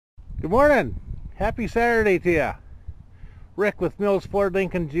Good morning. Happy Saturday to you. Rick with Mills Ford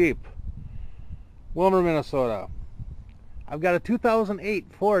Lincoln Jeep, Willmar, Minnesota. I've got a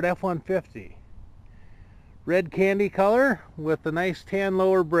 2008 Ford F150. Red candy color with a nice tan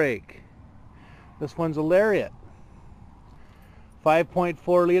lower brake. This one's a Lariat.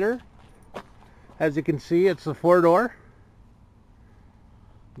 5.4 liter. As you can see, it's a 4-door.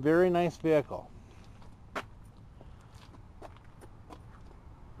 Very nice vehicle.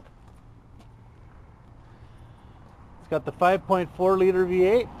 Got the 5.4 liter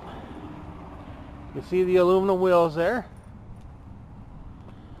V8. You see the aluminum wheels there.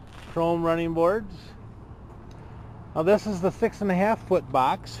 Chrome running boards. Now this is the 6.5 foot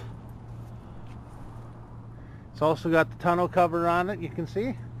box. It's also got the tonneau cover on it, you can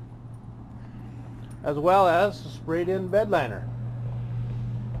see, as well as a sprayed in bed liner.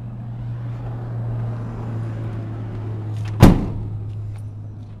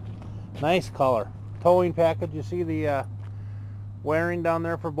 Nice color. Towing package, you see the wiring down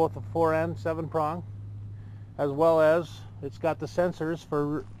there for both the 4 and 7 prong, as well as it's got the sensors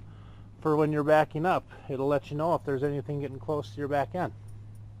for when you're backing up. It'll let you know if there's anything getting close to your back end.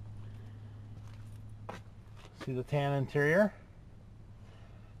 See the tan interior.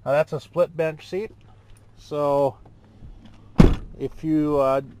 Now that's a split bench seat, so if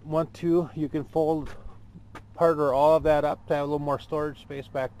you want to, you can fold part or all of that up to have a little more storage space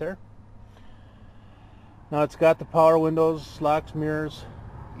back there. Now it's got the power windows, locks, mirrors,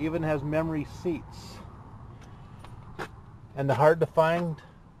 even has memory seats. And the hard to find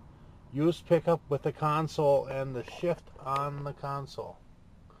used pickup with the console and the shift on the console.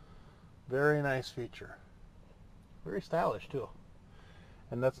 Very nice feature. Very stylish too.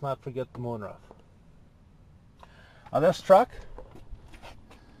 And let's not forget the moonroof. Now this truck,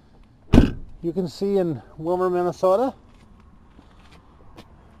 you can see in Willmar, Minnesota.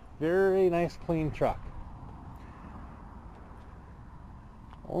 Very nice clean truck.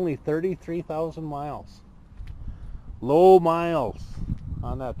 Only 33,000 miles. Low miles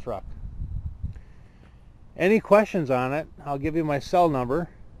on that truck. Any questions on it, I'll give you my cell number.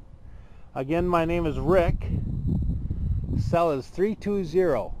 Again, my name is Rick. Cell is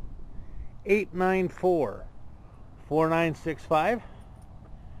 320-894-4965.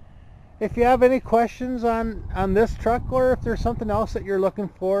 If you have any questions on this truck, or if there's something else that you're looking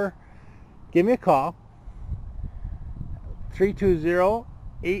for, give me a call.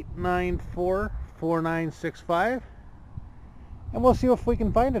 320-894-4965, and we'll see if we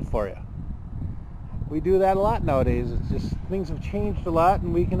can find it for you. We do that a lot nowadays. It's just things have changed a lot,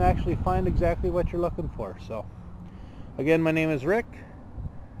 and we can actually find exactly what you're looking for. So again, my name is Rick.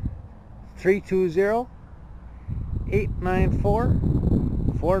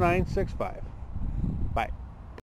 320-894-4965.